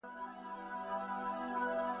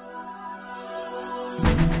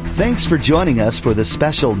Thanks for joining us for the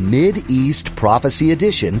special Mid-East Prophecy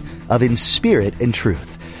edition of In Spirit and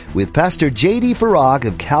Truth with Pastor J.D. Farag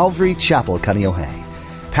of Calvary Chapel,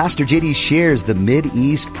 Kaneohe. Pastor J.D. shares the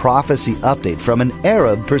Mid-East Prophecy update from an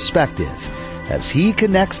Arab perspective as he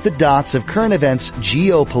connects the dots of current events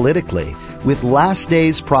geopolitically with last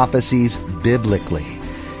days prophecies biblically.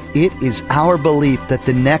 It is our belief that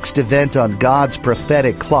the next event on God's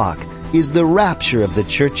prophetic clock is the rapture of the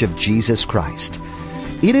Church of Jesus Christ.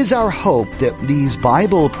 It is our hope that these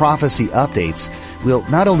Bible prophecy updates will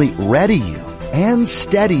not only ready you and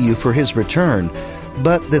steady you for His return,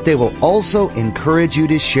 but that they will also encourage you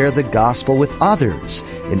to share the gospel with others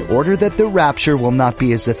in order that the rapture will not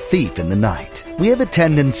be as a thief in the night. We have a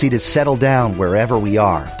tendency to settle down wherever we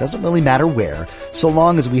are. Doesn't really matter where, so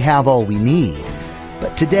long as we have all we need.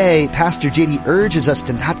 But today, Pastor J.D. urges us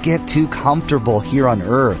to not get too comfortable here on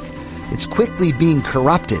earth. It's quickly being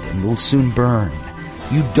corrupted and will soon burn.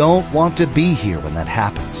 You don't want to be here when that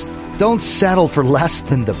happens. Don't settle for less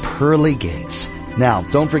than the pearly gates. Now,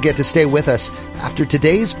 don't forget to stay with us after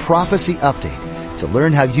today's prophecy update to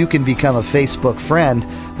learn how you can become a Facebook friend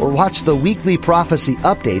or watch the weekly prophecy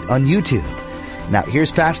update on YouTube. Now,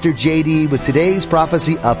 here's Pastor J.D. with today's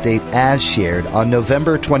prophecy update as shared on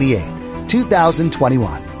November 28,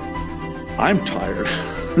 2021. I'm tired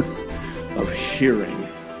of hearing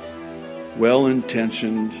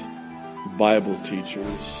well-intentioned Bible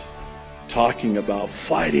teachers talking about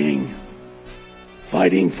fighting.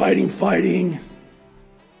 And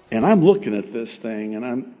I'm looking at this thing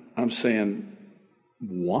and I'm saying,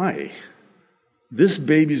 why? This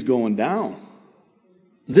baby's going down.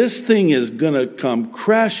 This thing is going to come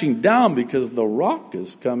crashing down because the rock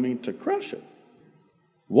is coming to crush it.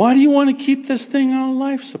 Why do you want to keep this thing on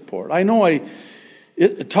life support? I know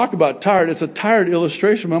talk about tired. It's a tired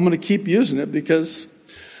illustration, but I'm going to keep using it because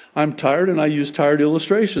I'm tired and I use tired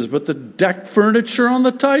illustrations. But the deck furniture on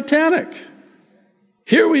the Titanic.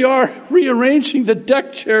 Here we are rearranging the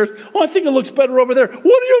deck chairs. Oh, I think it looks better over there. What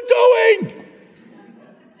are you doing?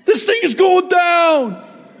 This thing is going down.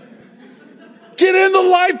 Get in the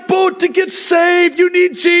lifeboat to get saved. You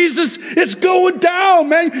need Jesus. It's going down,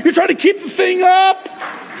 man. You're trying to keep the thing up.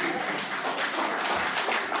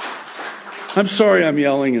 I'm sorry I'm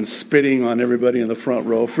yelling and spitting on everybody in the front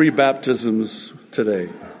row. Free baptisms today.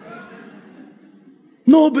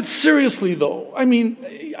 No, but seriously though, I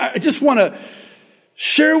just want to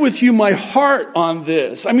share with you my heart on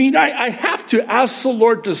this. I have to ask the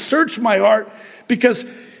Lord to search my heart because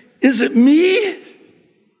is it me?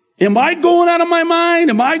 Am I going out of my mind?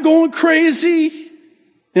 Am I going crazy?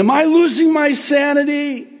 Am I losing my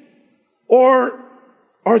sanity? Or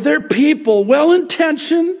are there people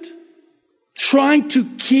well-intentioned trying to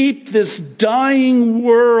keep this dying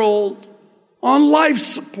world on life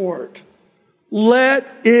support? Let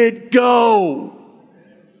it go.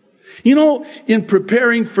 You know, in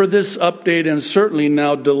preparing for this update and certainly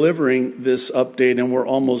now delivering this update, and we're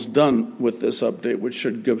almost done with this update, which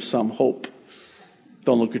should give some hope.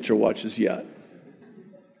 Don't look at your watches yet.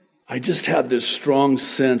 I just had this strong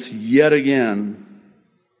sense yet again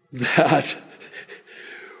that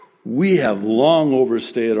we have long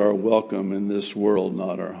overstayed our welcome in this world,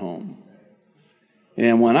 not our home.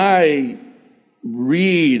 And when I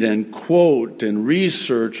read and quote and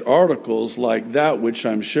research articles like that which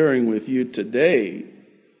I'm sharing with you today,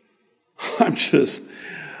 I don't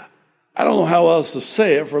know how else to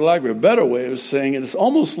say it, for lack of a better way of saying it. It's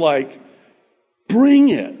almost like, bring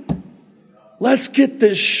it. Let's get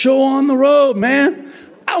this show on the road, man.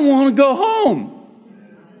 I want to go home.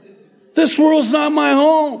 This world's not my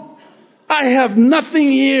home. I have nothing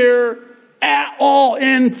here at all.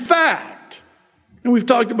 In fact, and we've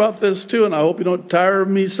talked about this too, and I hope you don't tire of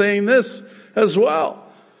me saying this as well.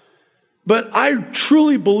 But I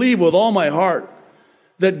truly believe with all my heart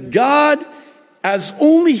that God, as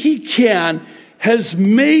only He can, has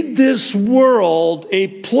made this world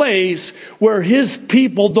a place where His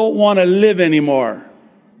people don't want to live anymore.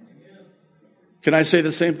 Can I say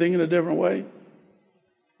the same thing in a different way?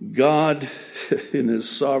 God, in His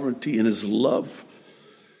sovereignty, in His love,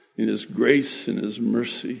 in His grace, in His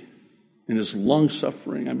mercy, in His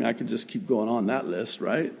long-suffering, I could just keep going on that list,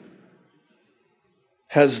 right?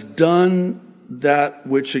 Has done that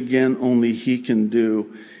which, again, only He can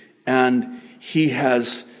do. And He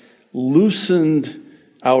has loosened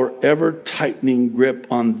our ever-tightening grip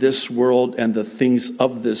on this world and the things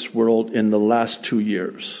of this world in the last 2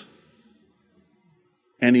 years.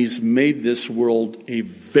 And He's made this world a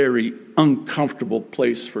very uncomfortable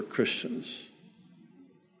place for Christians.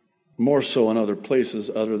 More so in other places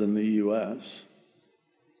other than the U.S.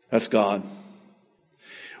 That's God.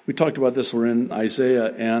 We talked about this, we're in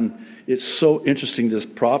Isaiah, and it's so interesting, this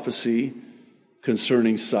prophecy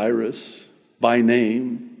concerning Cyrus by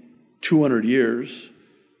name, 200 years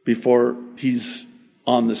before he's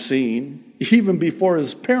on the scene, even before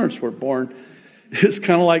his parents were born. It's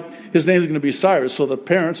kind of like his name is going to be Cyrus. So the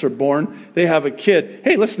parents are born, they have a kid.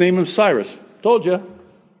 Hey, let's name him Cyrus. Told you.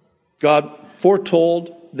 God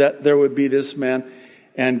foretold that there would be this man,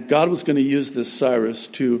 and God was going to use this Cyrus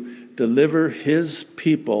to deliver his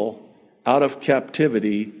people out of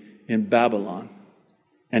captivity in Babylon.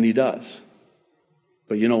 And he does.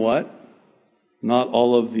 But you know what? Not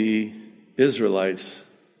all of the Israelites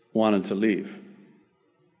wanted to leave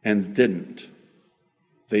and didn't.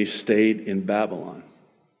 They stayed in Babylon.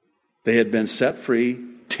 They had been set free,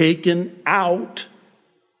 taken out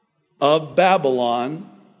of Babylon,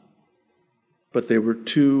 but they were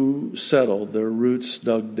too settled, their roots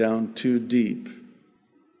dug down too deep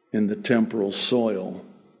in the temporal soil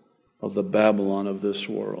of the Babylon of this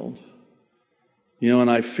world. You know,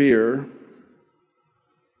 and I fear,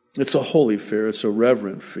 it's a holy fear, it's a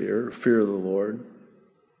reverent fear of the Lord.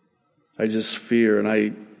 I just fear,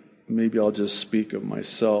 and maybe I'll just speak of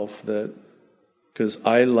myself, that because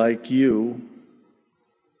I, like you,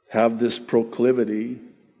 have this proclivity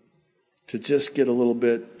to just get a little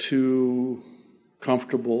bit too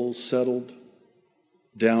comfortable, settled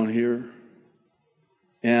down here.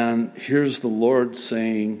 And here's the Lord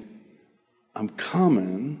saying, I'm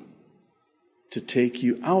coming to take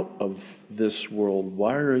you out of this world.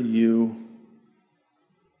 Why are you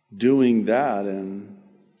doing that and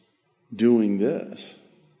doing this?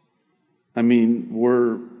 I mean,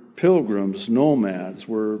 we're pilgrims, nomads.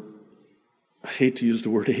 I hate to use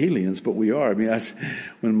the word aliens, but we are. I mean,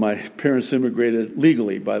 when my parents immigrated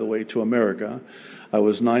legally, by the way, to America, I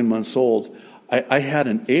was 9 months old. I had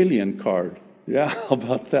an alien card. Yeah, how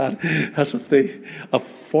about that? That's what a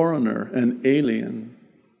foreigner, an alien.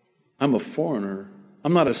 I'm a foreigner.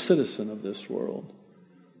 I'm not a citizen of this world.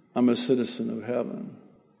 I'm a citizen of heaven.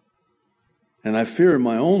 And I fear in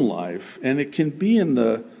my own life, and it can be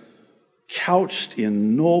couched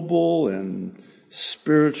in noble and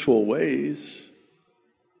spiritual ways.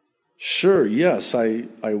 Sure, yes, I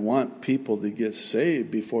want people to get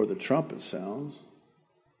saved before the trumpet sounds.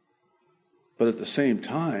 But at the same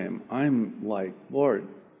time, I'm like, Lord,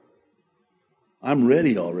 I'm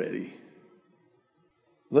ready already.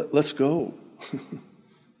 Let's go.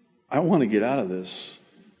 I want to get out of this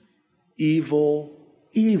evil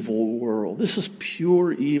world. This is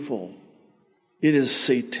pure evil. It is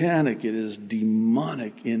satanic. It is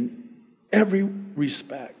demonic in every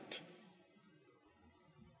respect.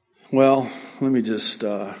 Well, let me just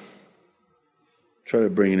try to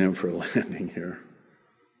bring it in for a landing here.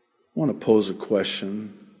 I want to pose a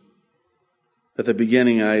question. At the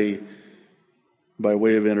beginning, I, by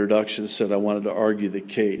way of introduction, said I wanted to argue the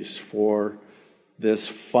case for this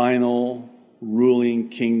final ruling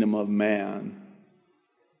kingdom of man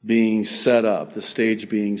being set up, the stage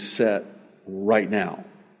being set right now.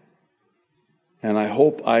 And I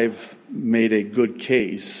hope I've made a good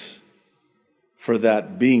case for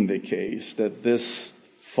that being the case, that this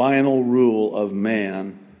final rule of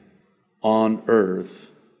man on earth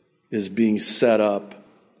is being set up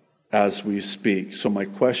as we speak. So my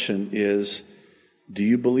question is, do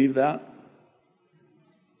you believe that?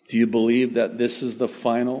 Do you believe that this is the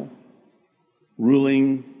final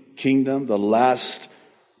ruling kingdom, the last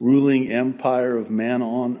ruling empire of man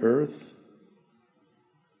on earth?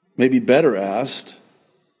 Maybe better asked,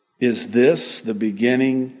 is this the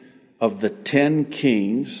beginning of the 10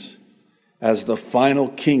 kings as the final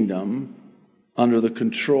kingdom under the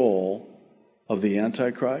control of the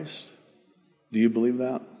Antichrist? Do you believe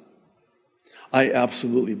that? I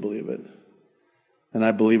absolutely believe it. And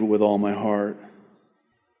I believe it with all my heart.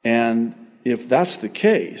 And if that's the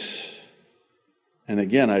case, and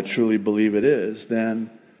again, I truly believe it is, then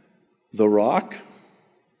the rock,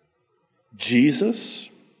 Jesus,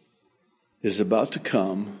 is about to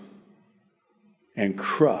come and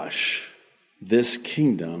crush this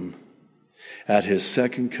kingdom at his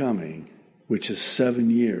second coming, which is 7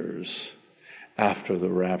 years after the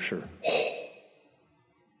rapture.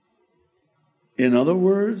 In other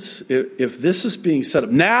words, if this is being set up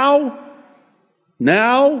now,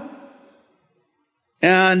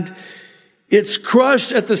 and it's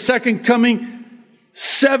crushed at the second coming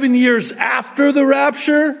 7 years after the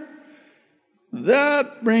rapture,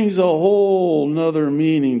 that brings a whole nother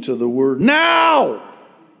meaning to the word now.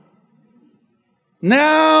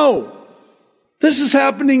 Now. This is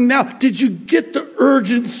happening now. Did you get the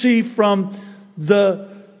urgency from the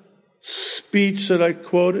speech that I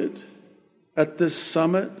quoted at this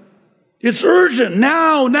summit? It's urgent.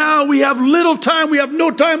 Now. We have little time. We have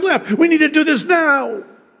no time left. We need to do this now.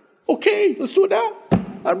 Okay, let's do it now.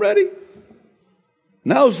 I'm ready.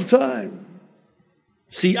 Now's the time.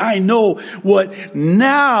 See, I know what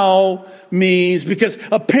now means because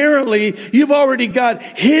apparently you've already got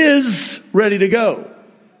His ready to go.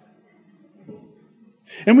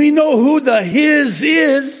 And we know who the His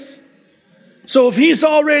is. So if He's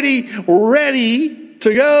already ready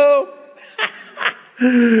to go,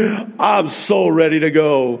 I'm so ready to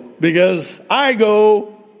go because I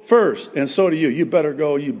go first. And so do you. You better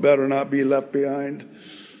go. You better not be left behind.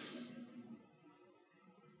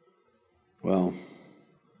 Well,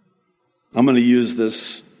 I'm going to use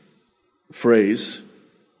this phrase.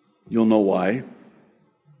 You'll know why.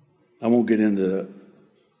 I won't get into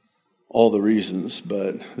all the reasons,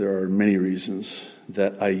 but there are many reasons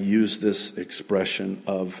that I use this expression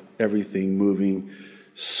of everything moving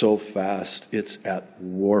so fast it's at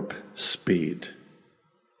warp speed.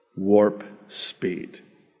 Warp speed.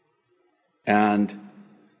 And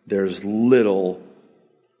there's little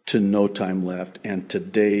to no time left, and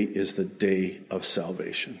today is the day of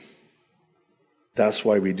salvation. That's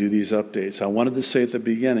why we do these updates. I wanted to say at the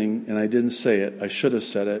beginning, and I didn't say it. I should have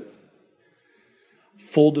said it.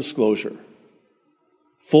 Full disclosure.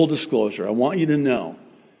 Full disclosure. I want you to know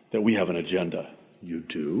that we have an agenda. You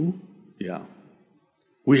do? Yeah.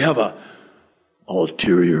 We have a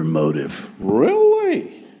ulterior motive.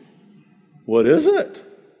 Really? What is it?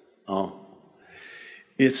 Oh.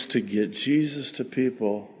 It's to get Jesus to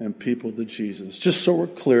people and people to Jesus. Just so we're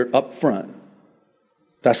clear up front.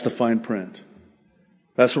 That's the fine print.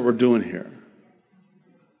 That's what we're doing here.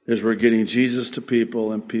 Is we're getting Jesus to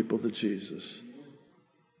people and people to Jesus.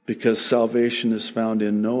 Because salvation is found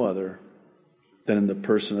in no other than in the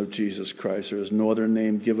person of Jesus Christ. There is no other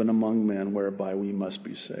name given among men whereby we must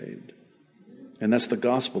be saved. And that's the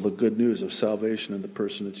gospel, the good news of salvation in the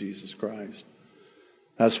person of Jesus Christ.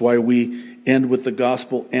 That's why we end with the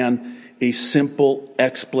gospel and a simple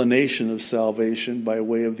explanation of salvation by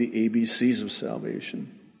way of the ABCs of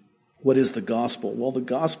salvation. What is the gospel? Well, the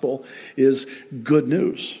gospel is good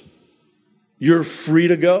news. You're free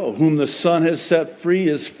to go. Whom the Son has set free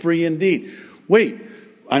is free indeed. Wait,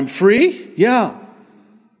 I'm free? Yeah.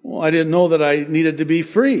 Well, I didn't know that I needed to be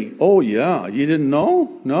free. Oh, yeah. You didn't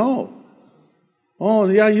know? No. Oh,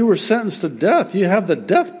 yeah, you were sentenced to death. You have the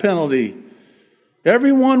death penalty.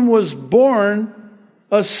 Everyone was born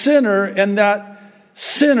a sinner, and that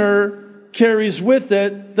sinner carries with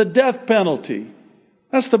it the death penalty.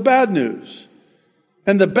 That's the bad news.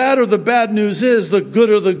 And the badder the bad news is, the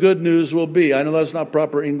gooder the good news will be. I know that's not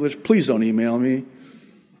proper English. Please don't email me.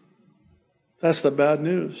 That's the bad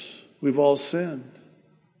news. We've all sinned.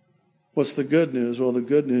 What's the good news? Well, the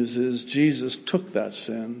good news is Jesus took that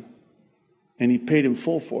sin and He paid in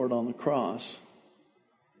full for it on the cross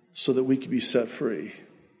so that we could be set free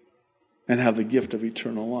and have the gift of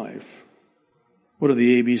eternal life. What are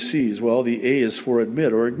the ABCs? Well, the A is for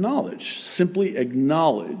admit or acknowledge. Simply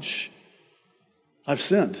acknowledge. I've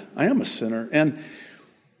sinned. I am a sinner. And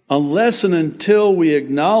unless and until we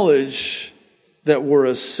acknowledge that we're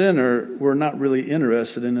a sinner, we're not really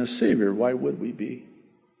interested in a Savior. Why would we be?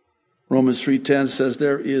 Romans 3:10 says,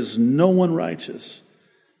 there is no one righteous,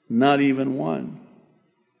 not even one.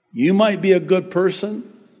 You might be a good person.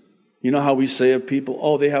 You know how we say of people,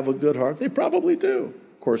 oh, they have a good heart. They probably do.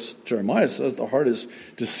 Of course, Jeremiah says the heart is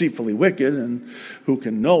deceitfully wicked, and who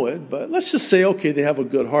can know it? But let's just say, okay, they have a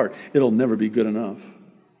good heart. It'll never be good enough.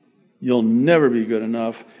 You'll never be good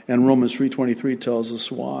enough. And Romans 3:23 tells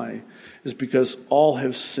us why. It's because all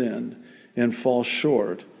have sinned and fall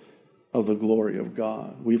short of the glory of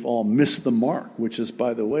God. We've all missed the mark, which is,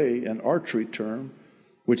 by the way, an archery term,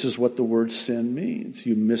 which is what the word sin means.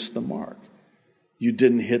 You missed the mark. You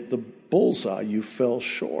didn't hit the bullseye. You fell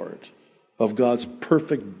short of God's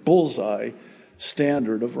perfect bullseye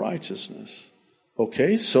standard of righteousness.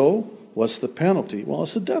 Okay, so what's the penalty? Well,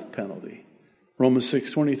 it's the death penalty. Romans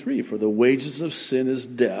 6:23, for the wages of sin is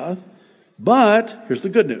death. But, here's the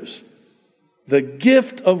good news. The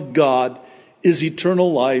gift of God is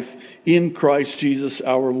eternal life in Christ Jesus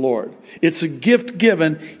our Lord. It's a gift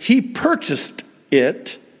given. He purchased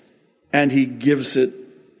it, and He gives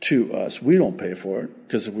it to us. We don't pay for it,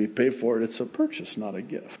 because if we pay for it, it's a purchase, not a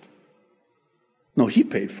gift. No, He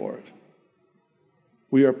paid for it.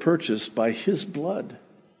 We are purchased by His blood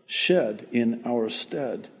shed in our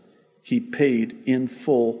stead. He paid in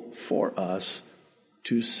full for us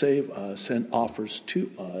to save us and offers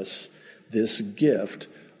to us this gift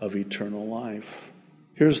of eternal life.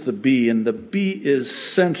 Here's the B, and the B is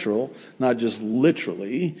central, not just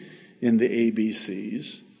literally in the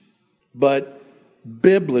ABCs, but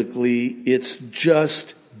biblically, it's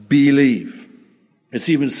just believe. It's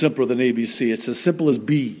even simpler than ABC. It's as simple as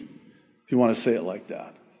B, if you want to say it like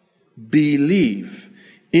that. Believe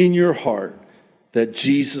in your heart that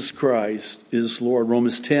Jesus Christ is Lord.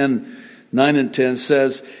 Romans 10:9 and 10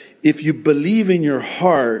 says, if you believe in your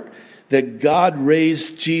heart that God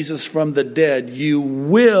raised Jesus from the dead, you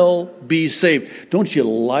will be saved. Don't you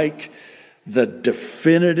like the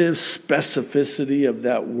definitive specificity of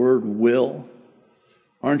that word will?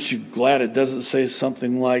 Aren't you glad it doesn't say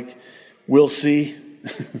something like, we'll see?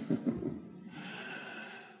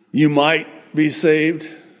 You might be saved.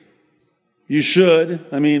 You should.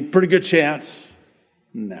 I mean, pretty good chance.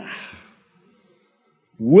 Nah.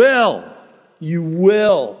 You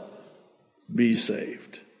will be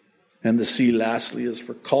saved. And the C lastly is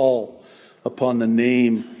for call upon the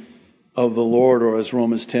name of the Lord, or as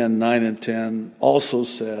Romans 10:9 and 10 also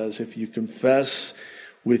says, if you confess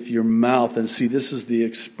with your mouth, and see, this is the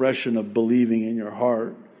expression of believing in your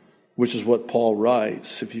heart, which is what Paul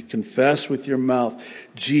writes. If you confess with your mouth,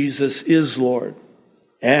 Jesus is Lord,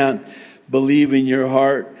 and believe in your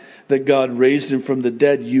heart that God raised him from the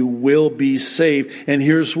dead, you will be saved. And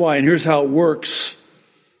here's why, and here's how it works.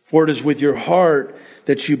 For it is with your heart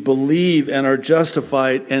that you believe and are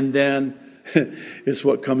justified, and then it's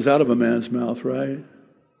what comes out of a man's mouth, right?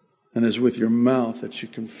 And it's with your mouth that you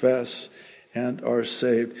confess and are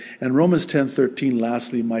saved. And Romans 10:13,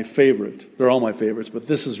 lastly, my favorite. They're all my favorites, but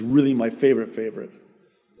this is really my favorite.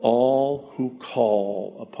 All who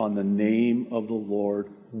call upon the name of the Lord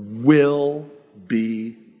will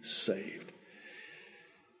be saved.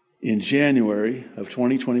 In January of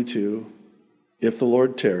 2022, if the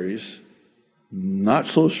Lord tarries, not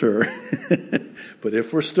so sure, but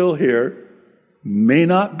if we're still here, may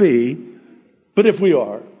not be, but if we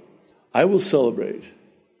are, I will celebrate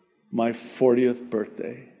my 40th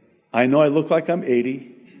birthday. I know I look like I'm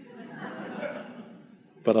 80,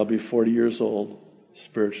 but I'll be 40 years old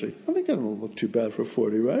spiritually. I think I don't look too bad for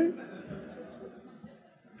 40, right?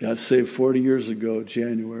 Got saved 40 years ago,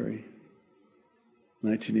 January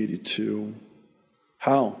 1982.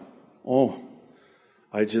 How? Oh,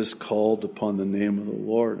 I just called upon the name of the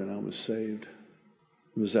Lord and I was saved.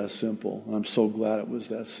 It was that simple. And I'm so glad it was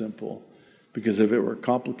that simple. Because if it were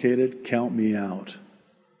complicated, count me out.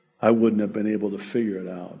 I wouldn't have been able to figure it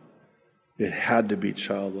out. It had to be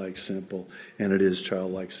childlike simple, and it is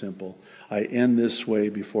childlike simple. I end this way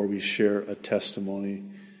before we share a testimony,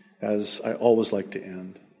 as I always like to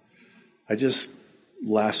end. I just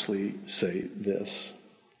lastly say this,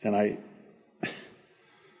 and I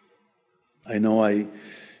know I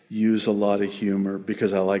use a lot of humor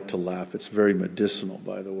because I like to laugh. It's very medicinal,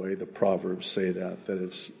 by the way. The Proverbs say that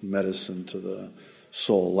it's medicine to the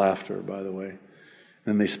soul. Laughter, by the way.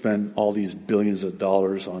 And they spend all these billions of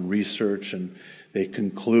dollars on research, and they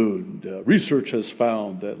conclude, research has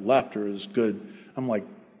found that laughter is good. I'm like,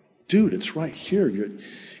 dude, it's right here.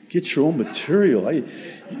 Get your own material.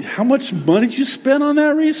 How much money did you spend on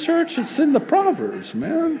that research? It's in the Proverbs,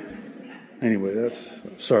 man. Anyway,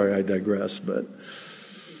 sorry, I digress, but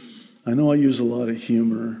I know I use a lot of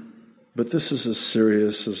humor, but this is as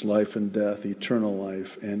serious as life and death, eternal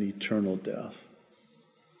life and eternal death.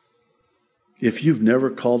 If you've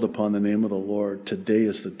never called upon the name of the Lord, today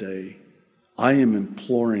is the day. I am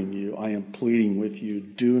imploring you, I am pleading with you,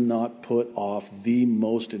 do not put off the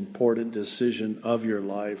most important decision of your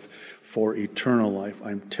life for eternal life.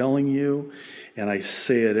 I'm telling you, and I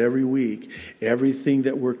say it every week, everything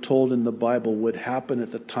that we're told in the Bible would happen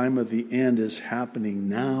at the time of the end is happening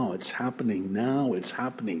now. It's happening now. It's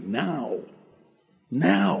happening now.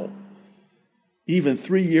 Now. Even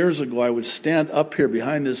 3 years ago, I would stand up here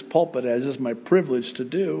behind this pulpit, as is my privilege to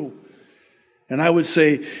do, and I would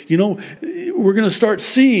say, we're going to start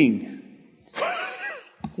seeing.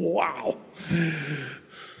 Wow.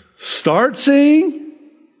 Start seeing?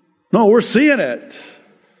 No, we're seeing it.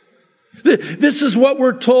 This is what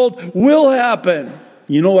we're told will happen.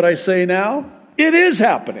 You know what I say now? It is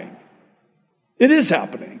happening. It is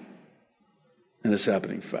happening. And it's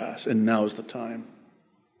happening fast. And now is the time.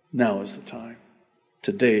 Now is the time.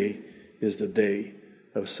 Today is the day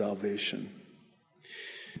of salvation.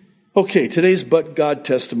 Okay, today's But God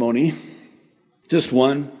testimony, just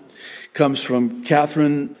one, comes from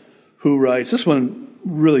Catherine, who writes, this one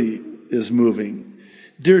really is moving.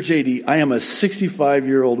 Dear JD, I am a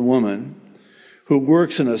 65-year-old woman who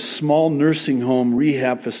works in a small nursing home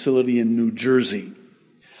rehab facility in New Jersey.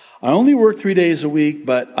 I only work 3 days a week,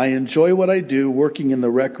 but I enjoy what I do working in the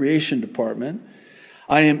recreation department.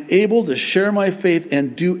 I am able to share my faith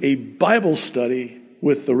and do a Bible study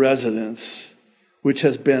with the residents, which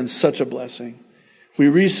has been such a blessing. We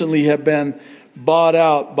recently have been bought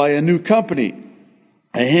out by a new company.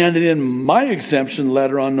 I handed in my exemption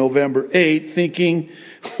letter on November 8th thinking,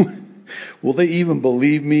 will they even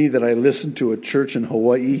believe me that I listened to a church in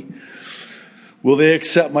Hawaii? Will they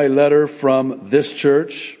accept my letter from this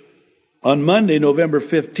church? On Monday, November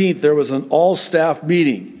 15th, there was an all-staff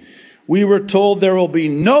meeting. We were told there will be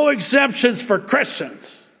no exemptions for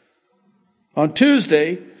Christians. On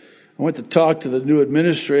Tuesday, I went to talk to the new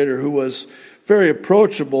administrator who was very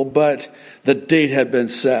approachable, but the date had been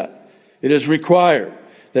set. It is required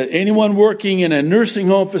that anyone working in a nursing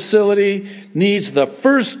home facility needs the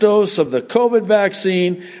first dose of the COVID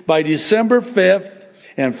vaccine by December 5th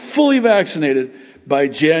and fully vaccinated by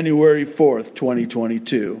January 4th,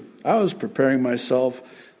 2022. I was preparing myself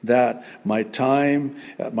that my time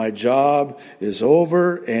at my job is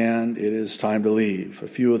over and it is time to leave. A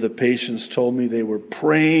few of the patients told me they were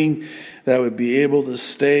praying that I would be able to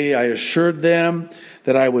stay. I assured them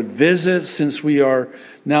that I would visit since we are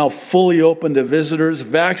now fully open to visitors,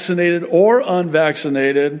 vaccinated or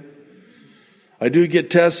unvaccinated. I do get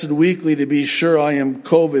tested weekly to be sure I am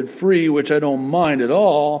COVID-free, which I don't mind at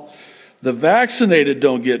all. The vaccinated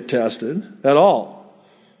don't get tested at all,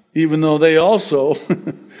 even though they also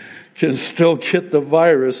can still get the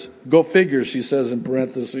virus. Go figure, she says in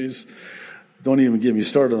parentheses. Don't even get me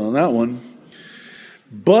started on that one.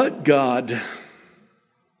 But God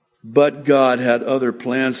had other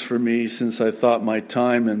plans for me since I thought my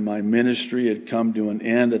time and my ministry had come to an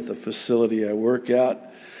end at the facility I work at.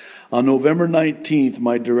 On November 19th,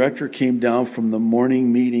 my director came down from the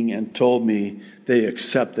morning meeting and told me they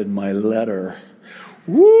accepted my letter.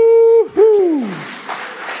 Woo-hoo!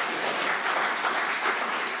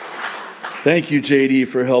 Thank you, JD,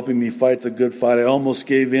 for helping me fight the good fight. I almost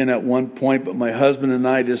gave in at one point, but my husband and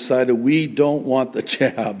I decided we don't want the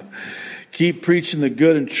jab. Keep preaching the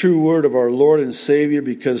good and true word of our Lord and Savior,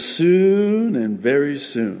 because soon and very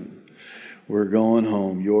soon we're going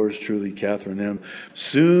home. Yours truly, Catherine M.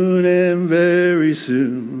 Soon and very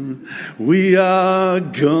soon we are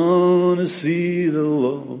gonna see the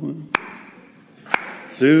Lord.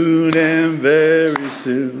 Soon and very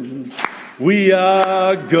soon we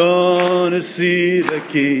are gonna see the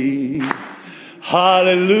King.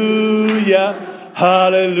 Hallelujah,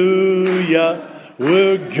 hallelujah.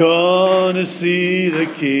 We're gonna see the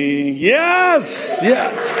King. Yes,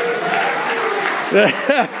 yes.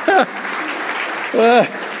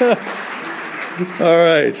 All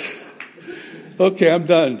right. Okay, I'm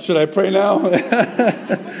done. Should I pray now?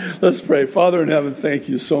 Let's pray. Father in heaven, thank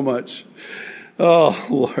you so much. Oh,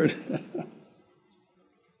 Lord.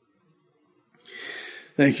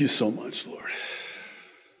 Thank you so much, Lord.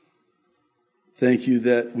 Thank you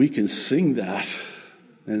that we can sing that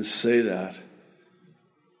and say that,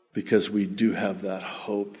 because we do have that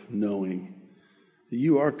hope, knowing that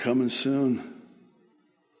you are coming soon.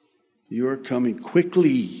 You are coming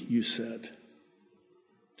quickly, you said.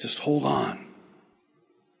 Just hold on.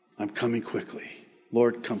 I'm coming quickly.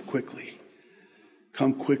 Lord, come quickly.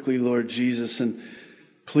 Come quickly, Lord Jesus. And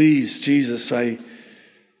please, Jesus, I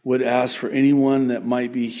would ask for anyone that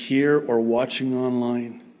might be here or watching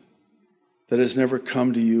online that has never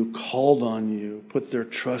come to you, called on you, put their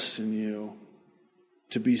trust in you,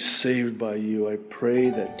 to be saved by you. I pray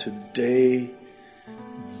that today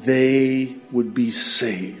they would be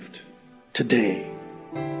saved. Today,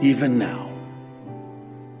 even now.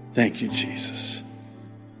 Thank you, Jesus.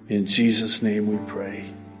 In Jesus' name we pray.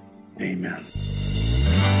 Amen.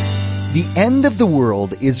 The end of the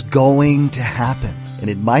world is going to happen, and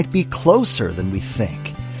it might be closer than we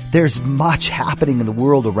think. There's much happening in the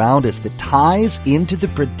world around us that ties into the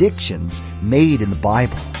predictions made in the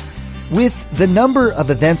Bible. With the number of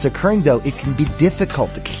events occurring, though, it can be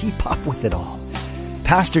difficult to keep up with it all.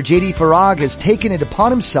 Pastor J.D. Farag has taken it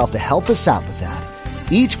upon himself to help us out with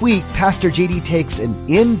that. Each week, Pastor J.D. takes an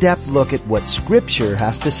in-depth look at what Scripture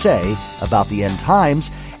has to say about the end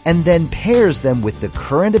times and then pairs them with the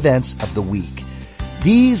current events of the week.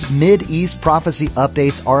 These Mid-East prophecy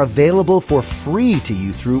updates are available for free to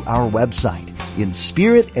you through our website,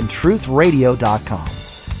 inspiritandtruthradio.com.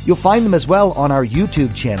 You'll find them as well on our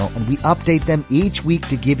YouTube channel, and we update them each week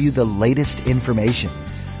to give you the latest information.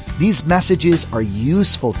 These messages are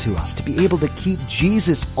useful to us to be able to keep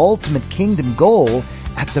Jesus' ultimate kingdom goal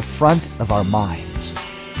at the front of our minds.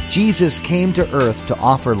 Jesus came to earth to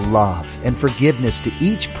offer love and forgiveness to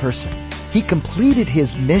each person. He completed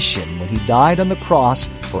his mission when he died on the cross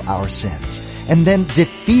for our sins, and then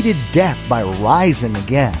defeated death by rising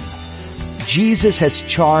again. Jesus has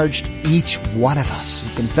charged each one of us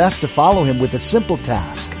who confess to follow him with a simple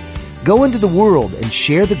task. Go into the world and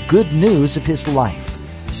share the good news of his life.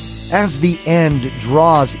 As the end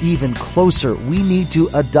draws even closer, we need to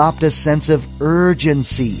adopt a sense of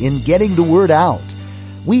urgency in getting the word out.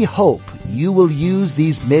 We hope you will use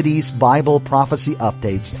these Mideast Bible prophecy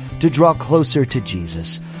updates to draw closer to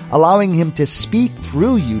Jesus, allowing Him to speak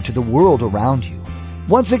through you to the world around you.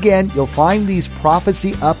 Once again, you'll find these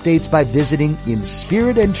prophecy updates by visiting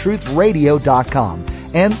inspiritandtruthradio.com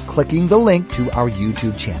and clicking the link to our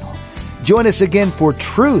YouTube channel. Join us again for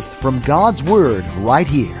truth from God's Word right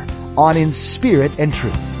here on In Spirit and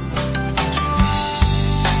Truth.